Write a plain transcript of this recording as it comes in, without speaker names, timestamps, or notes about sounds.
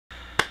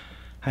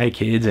Hi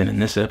kids, and in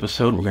this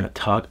episode we're going to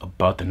talk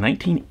about the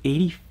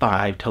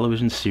 1985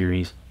 television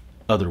series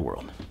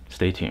Otherworld.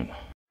 Stay tuned.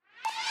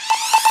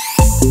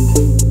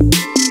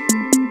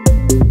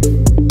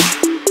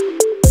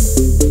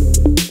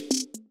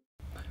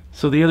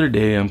 So the other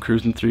day I'm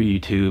cruising through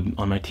YouTube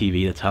on my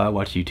TV. That's how I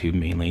watch YouTube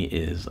mainly,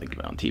 is like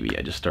on TV.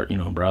 I just start,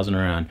 browsing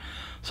around.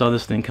 Saw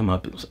this thing come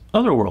up. It was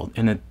Otherworld,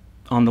 and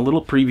on the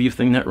little preview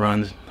thing that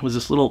runs was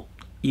this little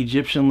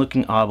Egyptian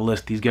looking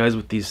obelisk, these guys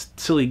with these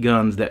silly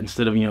guns that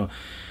instead of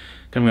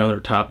coming out of their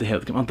top, they have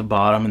to come out the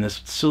bottom, and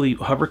this silly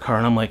hover car.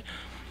 And I'm like,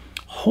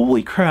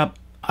 holy crap,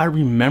 I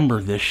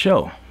remember this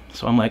show.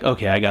 So I'm like,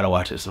 okay, I gotta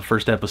watch this. The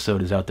first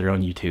episode is out there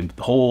on YouTube.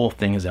 The whole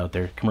thing is out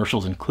there,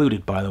 commercials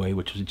included, by the way,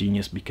 which was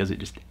genius because it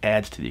just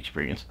adds to the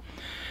experience.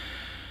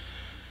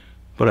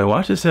 But I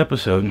watched this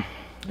episode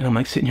and I'm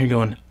like sitting here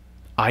going,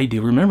 I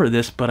do remember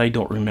this, but I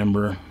don't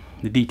remember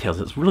the details.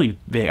 It's really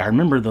vague. I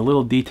remember the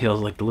little details,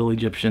 like the little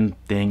Egyptian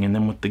thing, and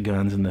then with the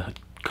guns and the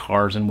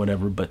cars and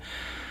whatever, but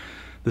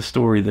the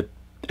story, the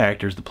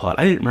actors, the plot,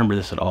 I didn't remember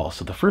this at all.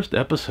 So the first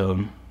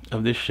episode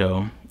of this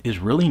show is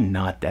really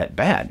not that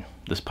bad,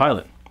 this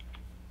pilot.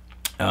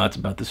 It's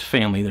about this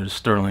family. There's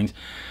Sterlings.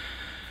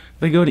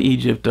 They go to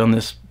Egypt on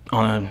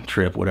a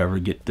trip, whatever,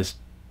 get this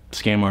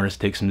scam artist,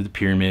 takes them to the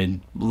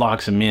pyramid,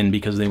 locks them in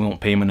because they won't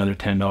pay him another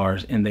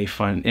 $10, and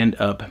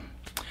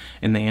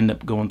they end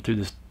up going through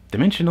this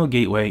dimensional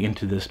gateway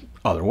into this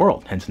other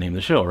world, hence the name of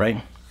the show,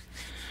 right?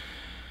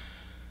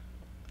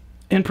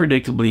 And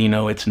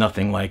predictably, it's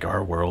nothing like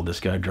our world. This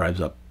guy drives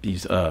up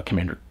these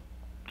Commander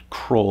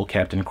Kroll,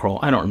 Captain Kroll,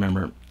 I don't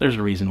remember. There's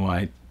a reason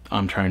why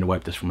I'm trying to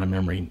wipe this from my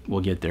memory.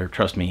 We'll get there,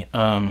 trust me.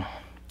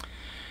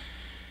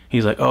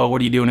 He's like, oh, what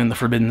are you doing in the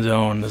Forbidden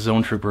Zone? The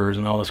Zone Troopers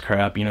and all this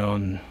crap,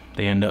 and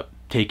they end up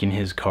taking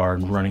his car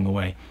and running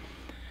away,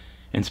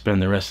 and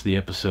spend the rest of the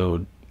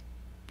episode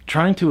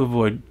trying to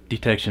avoid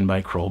detection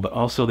by Kroll, but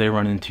also they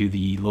run into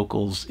the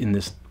locals in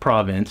this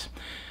province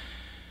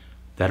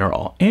that are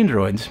all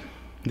androids.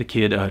 The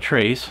kid,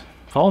 Trace,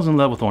 falls in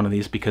love with one of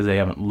these because they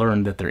haven't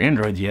learned that they're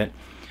androids yet.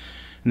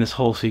 And this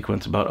whole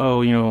sequence about,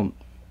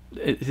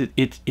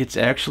 it's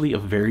actually a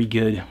very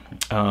good,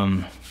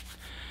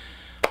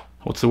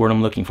 what's the word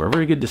I'm looking for? A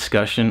very good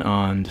discussion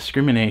on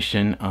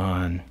discrimination,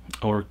 on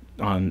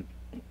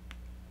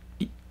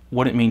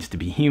what it means to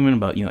be human,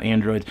 about,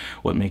 androids,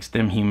 what makes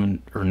them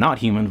human or not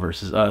human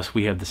versus us.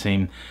 We have the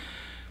same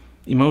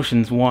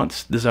emotions,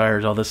 wants,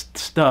 desires, all this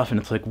stuff, and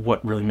it's like,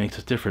 what really makes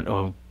us different?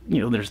 Oh,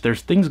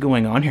 there's things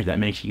going on here that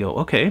makes you go,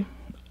 okay,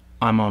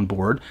 I'm on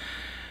board.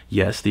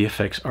 Yes, the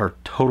effects are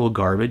total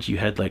garbage. You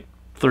had like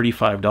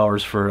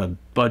 $35 for a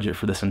budget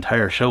for this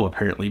entire show,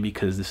 apparently,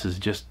 because this is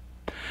just,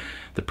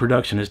 the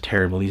production is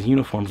terrible. These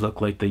uniforms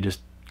look like they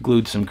just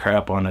glued some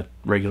crap on a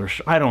regular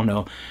show. I don't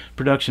know.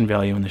 Production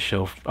value in the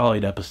show for all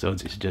 8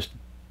 episodes is just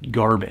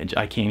garbage.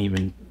 I can't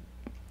even,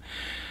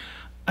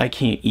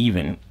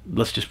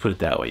 let's just put it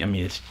that way. I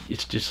mean,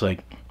 it's just like,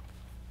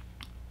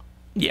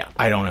 yeah,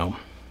 I don't know.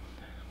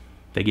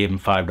 They gave him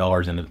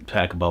 $5 and a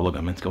pack of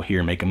bubblegum. Let's go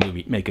here, make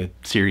a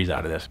series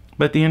out of this.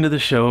 But at the end of the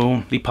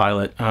show, the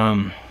pilot,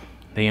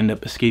 they end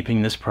up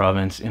escaping this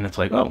province, and it's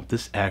like, oh,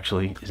 this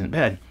actually isn't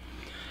bad.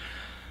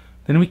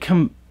 Then we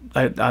come,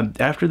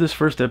 after this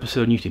first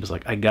episode, YouTube is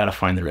like, I gotta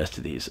find the rest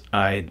of these.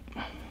 I'm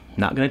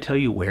not gonna tell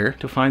you where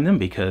to find them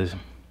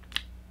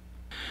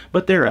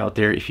but they're out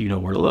there if you know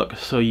where to look.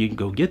 So you can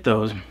go get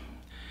those,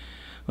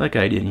 like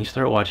I did, and you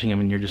start watching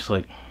them, and you're just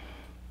like,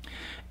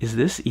 is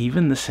this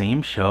even the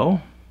same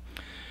show?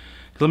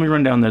 Let me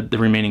run down the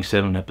remaining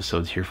 7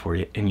 episodes here for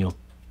you,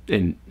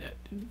 and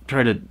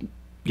try to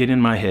get in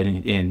my head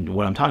in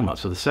what I'm talking about.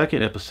 So the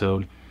second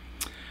episode,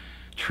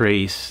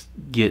 Trace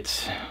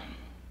gets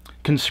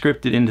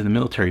conscripted into the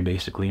military,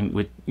 basically,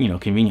 with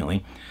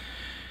conveniently,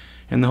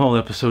 and the whole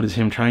episode is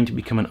him trying to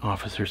become an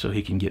officer so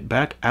he can get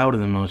back out of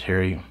the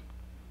military,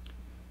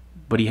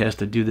 but he has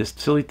to do this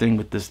silly thing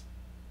with this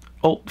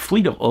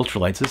fleet of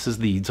ultralights. This is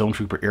the Zone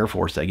Trooper Air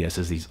Force, I guess,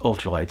 is these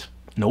ultralights.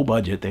 No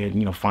budget. They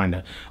had, find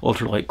a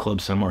ultralight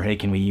club somewhere. Hey,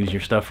 can we use your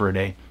stuff for a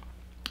day?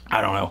 I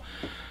don't know.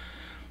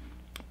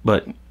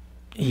 But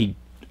he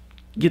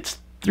gets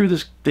through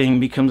this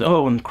thing, becomes,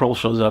 and Kroll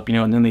shows up,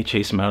 and then they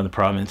chase him out of the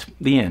province.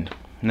 The end.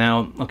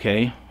 Now,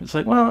 okay, it's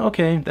like, well,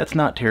 okay, that's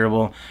not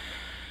terrible.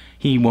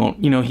 He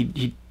won't,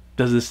 he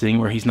does this thing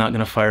where he's not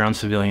going to fire on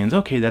civilians.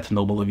 Okay, that's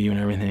noble of you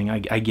and everything,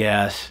 I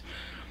guess.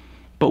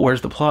 But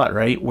where's the plot,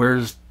 right?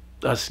 Where's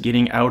us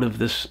getting out of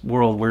this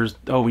world? Where's,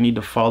 we need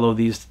to follow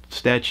these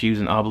statues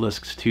and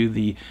obelisks to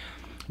the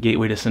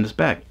gateway to send us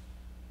back.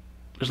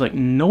 There's like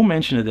no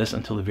mention of this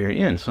until the very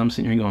end. So I'm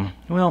sitting here going,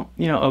 well,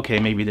 okay,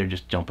 maybe they're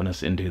just jumping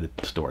us into the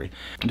story.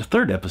 In the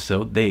third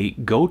episode, they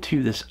go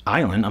to this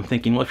island. I'm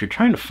thinking, well, if you're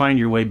trying to find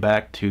your way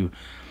back to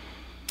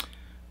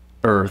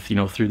Earth,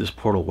 through this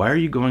portal, why are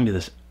you going to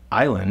this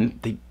island?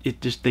 We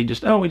just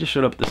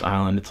showed up at this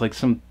island. It's like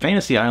some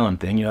fantasy island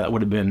thing. That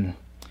would have been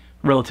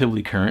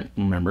relatively current.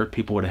 Remember,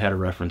 people would have had a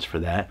reference for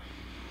that.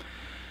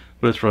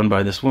 But it's run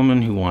by this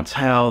woman who wants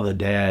Hal, the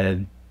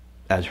dad,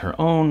 as her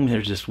own.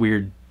 There's this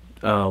weird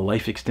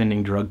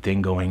life-extending drug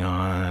thing going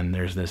on.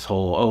 There's this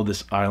whole, oh,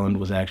 this island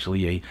was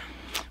actually a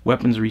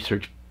weapons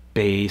research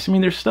base. I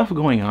mean, there's stuff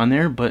going on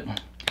there, but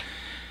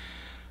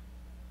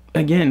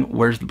again,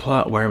 where's the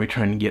plot? Why are we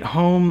trying to get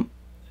home?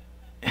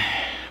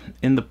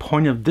 And the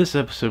point of this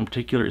episode in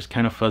particular is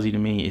kind of fuzzy to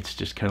me. It's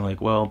just kind of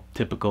like, well,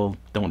 typical,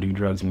 don't do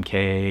drugs in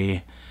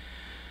K.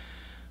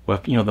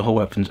 Well, you know, the whole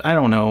weapons. I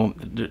don't know.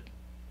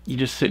 You're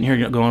just sitting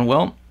here going,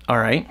 well, all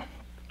right.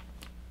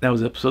 That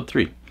was episode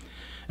 3.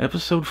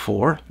 Episode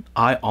 4,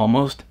 I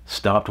almost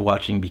stopped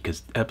watching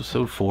because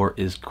episode 4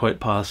 is quite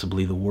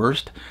possibly the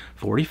worst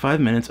 45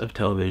 minutes of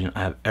television I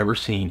have ever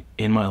seen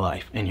in my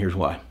life. And here's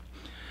why.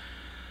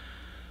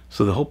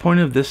 So the whole point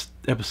of this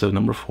episode,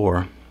 number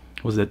 4,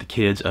 was that the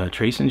kids,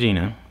 Trace and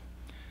Gina,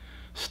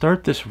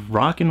 start this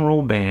rock and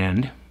roll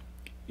band.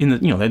 In the,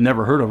 you know, they've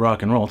never heard of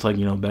rock and roll. It's like,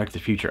 you know, Back to the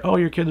Future. Oh,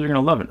 your kids are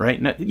gonna love it, right?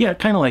 And yeah,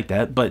 kind of like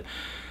that. But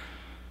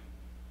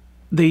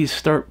they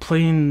start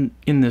playing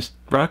in this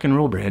rock and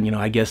roll band. You know,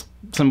 I guess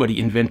somebody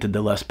invented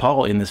the Les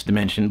Paul in this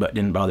dimension, but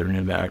didn't bother to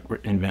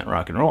invent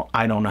rock and roll.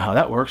 I don't know how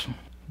that works,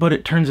 but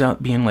it turns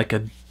out being like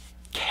a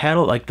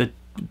like the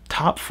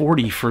top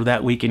 40 for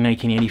that week in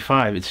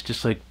 1985. It's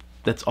just like,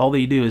 that's all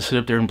they do is sit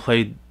up there and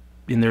play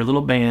in their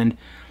little band.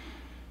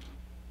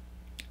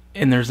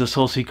 And there's this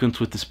whole sequence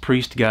with this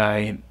priest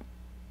guy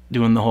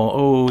doing the whole,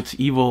 oh, it's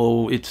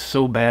evil, it's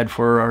so bad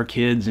for our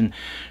kids, and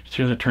it's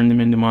going to turn them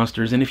into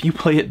monsters. And if you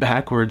play it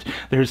backwards,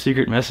 there's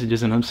secret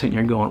messages, and I'm sitting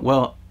here going,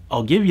 well,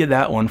 I'll give you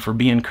that one for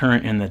being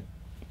current in the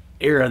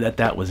era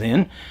that was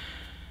in.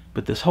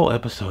 But this whole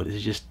episode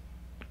is just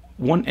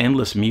one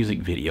endless music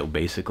video,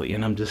 basically.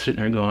 And I'm just sitting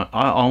there going,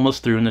 I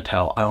almost threw in the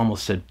towel. I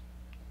almost said,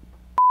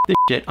 this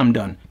shit, I'm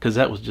done, because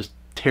that was just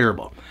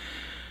terrible.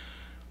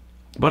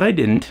 But I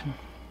didn't.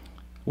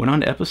 Went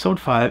on to episode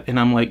 5, and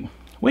I'm like,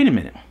 wait a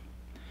minute.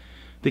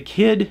 The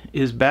kid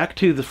is back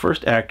to the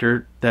first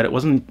actor that it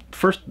wasn't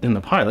first in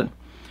the pilot.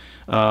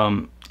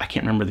 I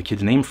can't remember the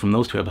kid's name from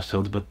those 2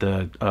 episodes, but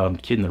the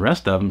kid in the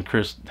rest of them,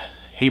 Chris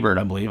Haybert,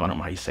 I believe. I don't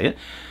know how you say it.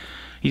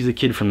 He's the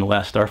kid from The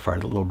Last Starfighter,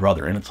 the little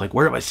brother. And it's like,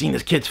 where have I seen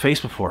this kid's face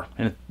before?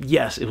 And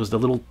yes, it was the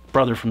little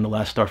brother from The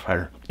Last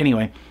Starfighter.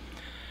 Anyway,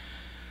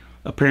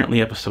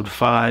 apparently episode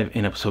 5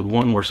 and episode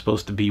 1 were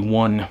supposed to be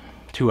one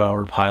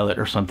 2-hour pilot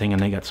or something,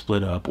 and they got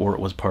split up, or it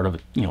was part of a,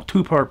 you know,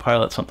 2-part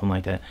pilot, something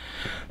like that.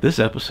 This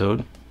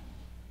episode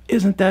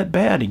isn't that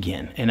bad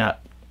again, and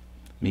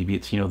maybe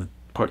it's, you know, the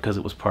part because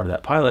it was part of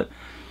that pilot.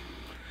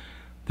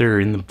 They're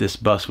in this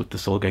bus with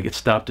this old guy, gets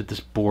stopped at this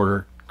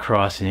border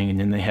crossing, and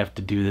then they have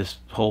to do this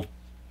whole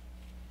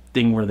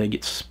thing where they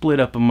get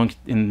split up amongst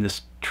in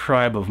this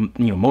tribe of, you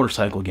know,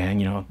 motorcycle gang.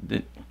 You know,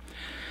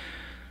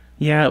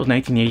 yeah, it was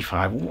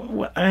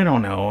 1985. I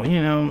don't know, you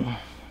know.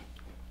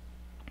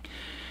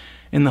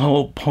 And the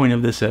whole point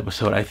of this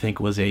episode, I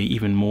think, was a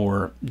even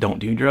more don't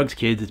do drugs,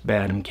 kids, it's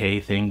bad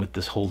MK thing with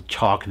this whole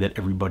chalk that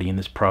everybody in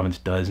this province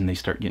does, and they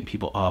start getting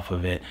people off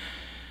of it.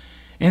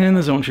 And then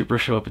the zone troopers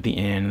show up at the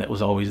end. That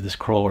was always, this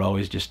Kroll would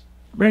always just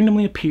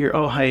randomly appear.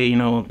 Oh, hey, you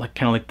know, like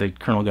kind of like the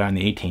Colonel guy in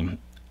the A-Team.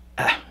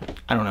 I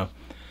don't know.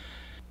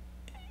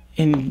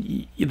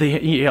 And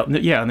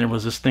yeah, and there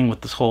was this thing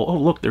with this whole, oh,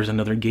 look, there's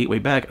another gateway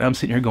back. And I'm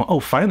sitting here going, oh,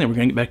 finally, we're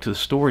going to get back to the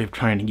story of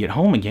trying to get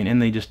home again.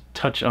 And they just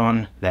touch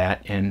on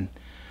that, and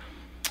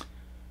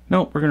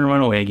nope, we're going to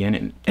run away again.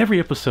 And every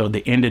episode,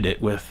 they ended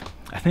it with,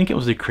 I think it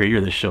was the creator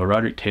of the show,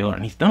 Roderick Taylor,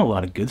 and he's done a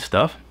lot of good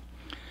stuff.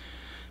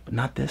 But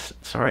not this.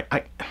 Sorry,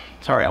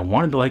 I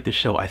wanted to like this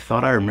show. I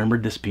thought I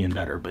remembered this being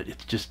better, but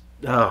it's just,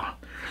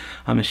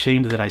 I'm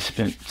ashamed that I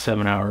spent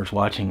 7 hours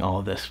watching all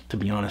of this, to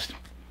be honest.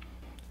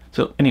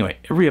 So anyway,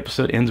 every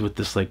episode ends with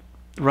this, like,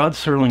 Rod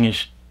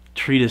Serling-ish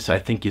treatise, I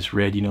think, is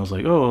read, you know, it's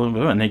like, oh,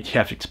 and they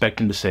have to expect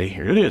him to say,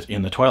 here it is,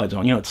 in the Twilight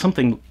Zone. You know, it's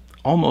something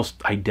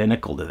almost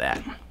identical to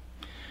that.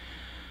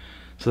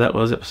 So that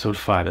was episode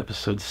 5.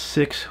 Episode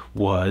 6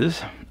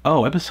 was,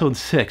 oh, episode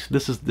 6,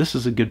 this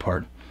is a good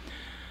part.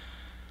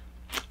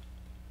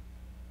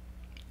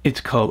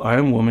 It's called I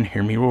Am Woman,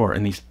 Hear Me Roar,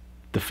 and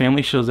the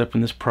family shows up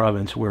in this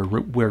province where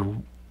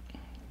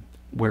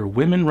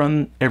women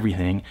run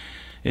everything,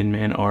 and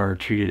men are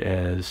treated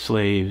as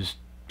slaves,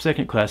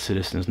 second-class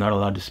citizens, not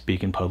allowed to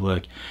speak in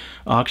public,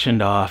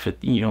 auctioned off,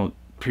 you know,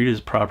 treated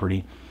as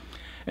property.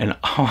 And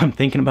all I'm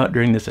thinking about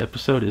during this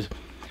episode is,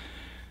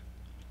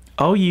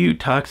 all you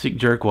toxic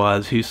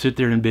jerkwads who sit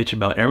there and bitch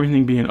about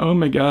everything being, oh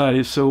my god,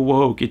 it's so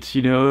woke, it's,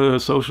 you know,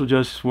 social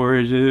justice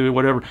warriors,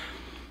 whatever.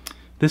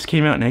 This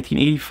came out in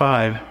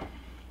 1985.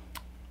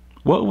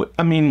 What,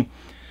 I mean,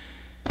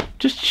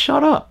 just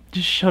shut up.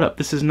 Just shut up.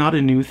 This is not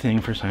a new thing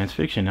for science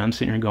fiction. I'm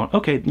sitting here going,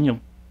 okay, you know,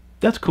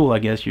 that's cool, I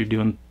guess. You're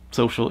doing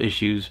social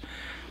issues.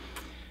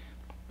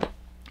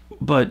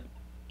 But,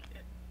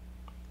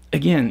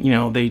 again, you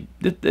know, the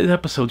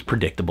episode's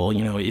predictable.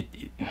 You know,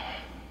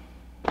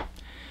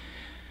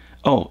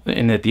 oh,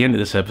 and at the end of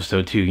this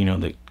episode, too, you know,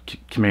 the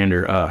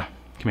Commander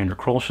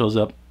Kroll shows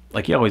up,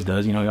 like he always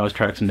does. You know, he always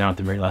tracks him down at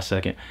the very last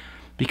second.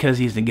 Because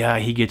he's the guy,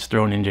 he gets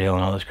thrown in jail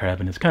and all this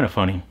crap, and it's kind of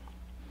funny.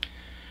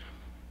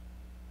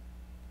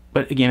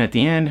 But again, at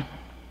the end,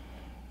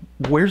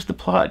 Where's the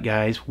plot,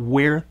 guys?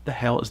 Where the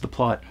hell is the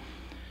plot?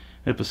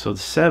 Episode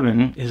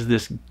 7 is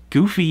this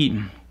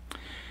goofy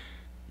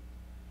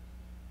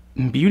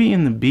Beauty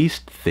and the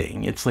Beast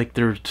thing. It's like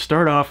they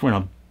start off in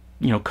a,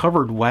 you know,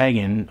 covered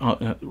wagon,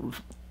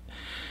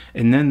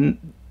 and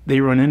then they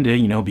run into,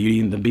 you know, Beauty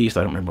and the Beast.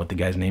 I don't remember what the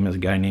guy's name is. A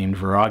guy named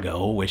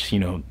Virago, which, you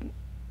know,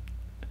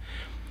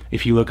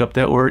 if you look up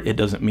that word, it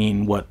doesn't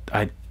mean what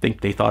I think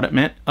they thought it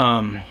meant.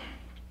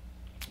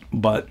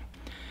 But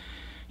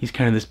he's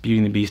kind of this Beauty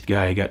and the Beast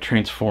guy. He got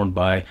transformed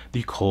by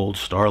the cold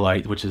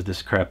starlight, which is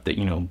this crap that,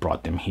 you know,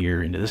 brought them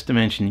here into this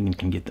dimension and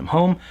can get them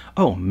home.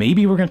 Oh,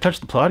 maybe we're going to touch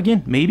the plot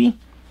again? Maybe?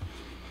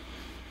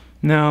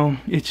 No,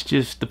 it's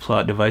just the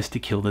plot device to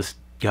kill this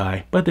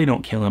guy. But they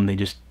don't kill him. They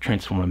just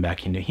transform him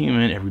back into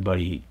human.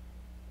 Everybody,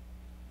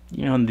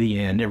 you know, in the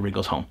end, everybody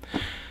goes home.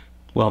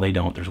 Well, they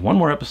don't. There's one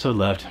more episode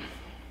left.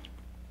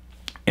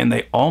 And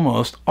they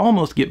almost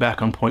get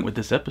back on point with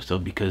this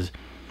episode because,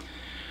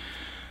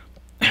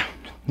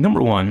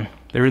 number one,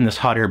 they're in this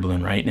hot air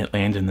balloon, right? And it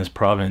lands in this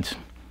province.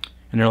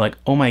 And they're like,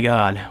 oh my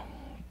God,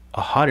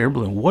 a hot air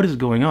balloon. What is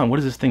going on? What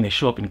is this thing? They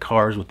show up in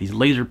cars with these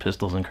laser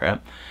pistols and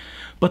crap.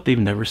 But they've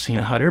never seen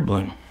a hot air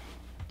balloon.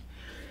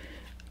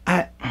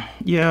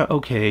 Yeah,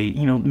 okay,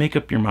 you know, make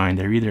up your mind.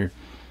 There either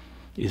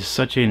is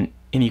such an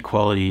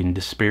inequality and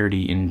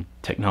disparity in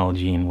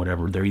technology and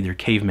whatever. They're either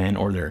cavemen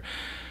or they're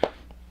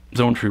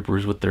zone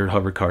troopers with their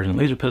hover cars and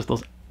laser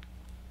pistols.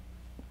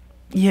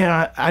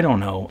 Yeah, I don't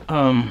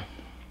know.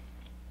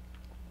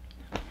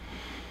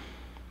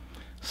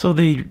 So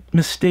they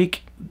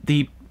mistake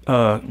the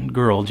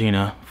girl,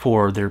 Gina,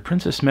 for their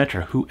Princess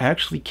Metra, who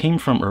actually came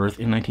from Earth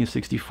in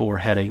 1964,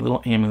 had a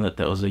little amulet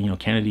that was a, you know,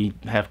 Kennedy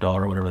 $50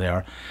 or whatever they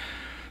are.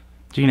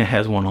 Gina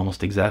has one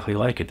almost exactly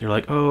like it. They're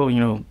like, oh, you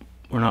know,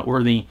 we're not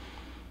worthy.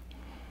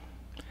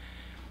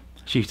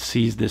 She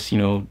sees this, you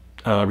know,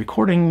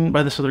 recording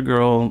by this other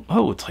girl.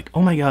 Oh, it's like,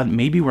 oh my God,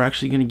 maybe we're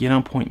actually going to get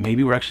on point.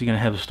 Maybe we're actually going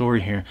to have a story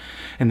here.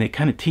 And they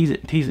kind of tease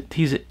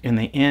it, and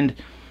they end.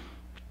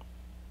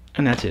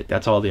 And that's it.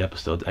 That's all the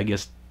episodes. I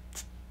guess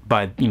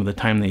by, you know, the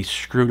time they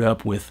screwed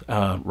up with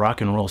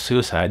Rock and Roll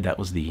Suicide, that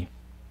was the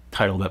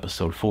title of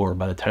episode 4.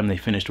 By the time they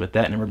finished with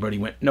that and everybody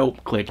went,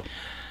 nope, click.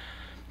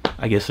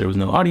 I guess there was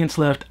no audience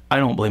left. I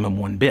don't blame them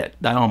one bit.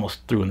 I almost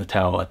threw in the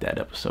towel at that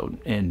episode.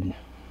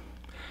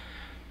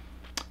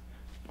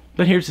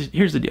 But here's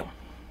the deal.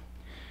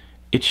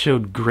 It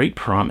showed great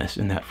promise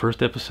in that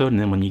first episode, and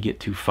then when you get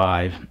to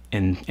 5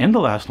 and the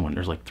last one,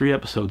 there's like 3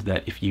 episodes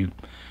that if you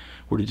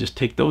were to just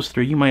take those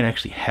 3, you might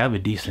actually have a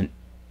decent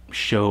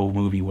show,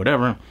 movie,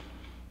 whatever.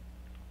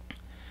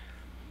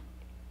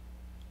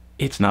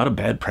 It's not a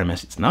bad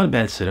premise. It's not a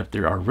bad setup.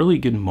 There are really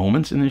good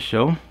moments in this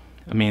show.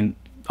 I mean,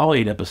 all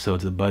 8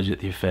 episodes, the budget,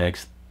 the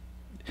effects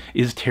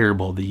is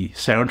terrible. The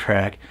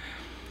soundtrack,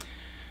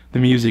 the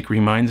music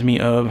reminds me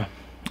of,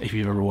 if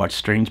you've ever watched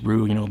Strange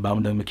Brew, you know, Bob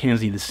and Doug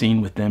McKenzie, the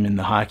scene with them in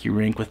the hockey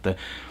rink with the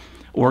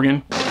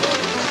organ.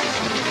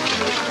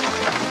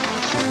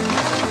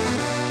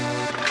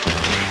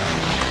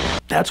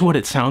 That's what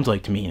it sounds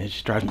like to me, and it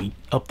just drives me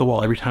up the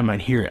wall every time I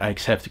hear it. I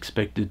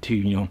expected to,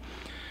 you know,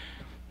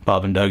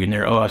 Bob and Doug in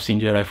there, oh, I've seen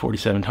Jedi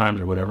 47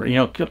 times or whatever. You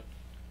know,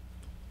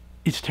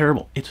 it's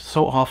terrible. It's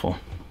so awful.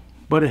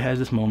 But it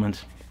has its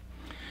moments.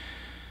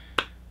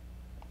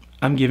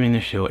 I'm giving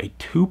this show a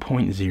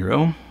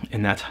 2.0,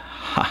 and that's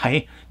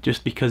high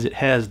just because it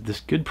has this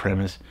good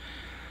premise.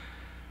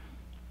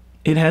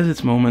 It has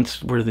its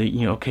moments where they,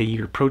 you know, okay,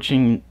 you're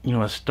approaching, you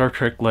know, a Star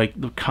Trek,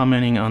 like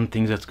commenting on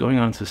things that's going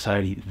on in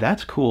society.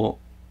 That's cool.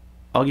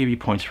 I'll give you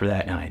points for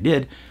that, and I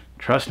did.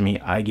 Trust me,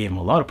 I gave him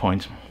a lot of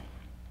points.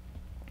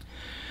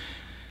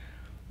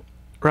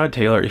 Rod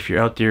Taylor, if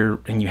you're out there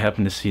and you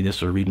happen to see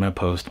this or read my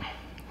post,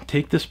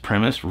 take this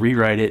premise,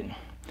 rewrite it,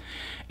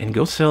 and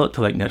go sell it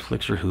to like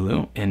Netflix or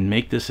Hulu and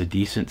make this a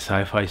decent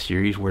sci-fi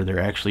series where they're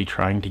actually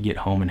trying to get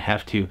home and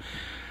have to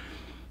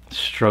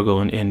struggle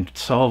and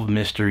solve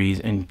mysteries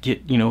and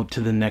get, you know, to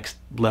the next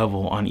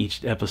level on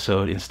each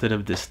episode instead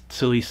of this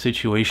silly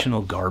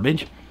situational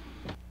garbage.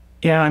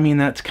 Yeah, I mean,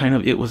 that's kind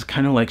of, it was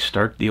kind of like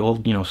the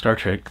old, you know, Star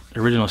Trek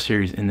original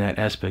series in that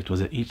aspect, was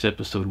that each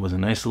episode was a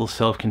nice little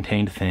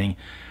self-contained thing.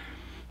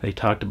 They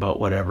talked about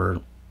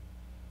whatever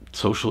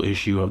social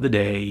issue of the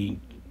day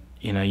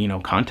in a, you know,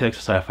 context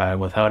of sci-fi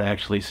without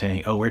actually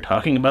saying, oh, we're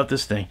talking about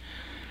this thing.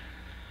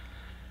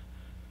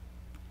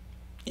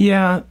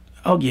 Yeah,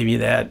 I'll give you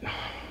that.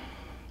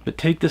 But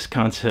take this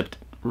concept,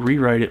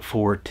 rewrite it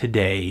for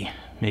today,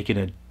 make it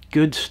a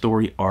good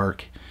story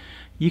arc.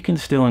 You can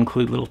still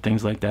include little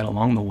things like that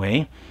along the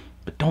way,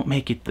 but don't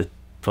make it the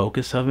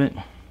focus of it.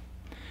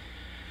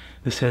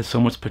 This has so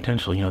much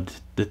potential. You know,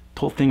 the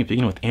whole thing, you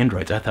know, with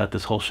androids, I thought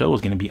this whole show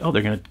was going to be, oh,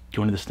 they're going to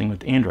go into this thing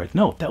with androids.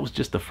 No, that was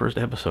just the first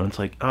episode. It's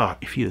like,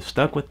 if you'd have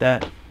stuck with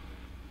that,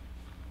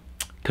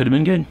 could have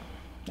been good.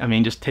 I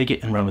mean, just take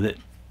it and run with it.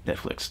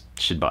 Netflix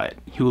should buy it.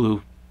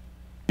 Hulu,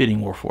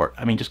 bidding war for it.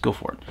 I mean, just go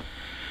for it.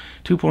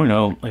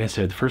 2.0, like I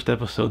said, the first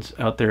episode's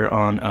out there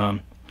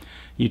on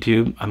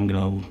YouTube. I'm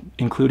going to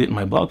include it in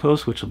my blog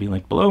post, which will be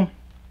linked below.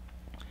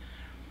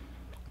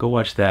 Go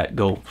watch that.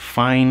 Go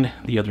find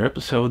the other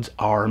episodes.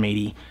 Are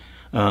matey.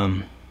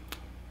 You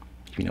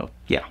know,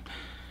 yeah.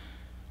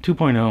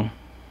 2.0.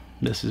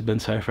 This has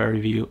been Sci-Fi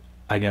Review.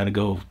 I gotta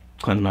go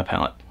cleanse my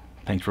palate.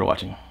 Thanks for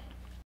watching.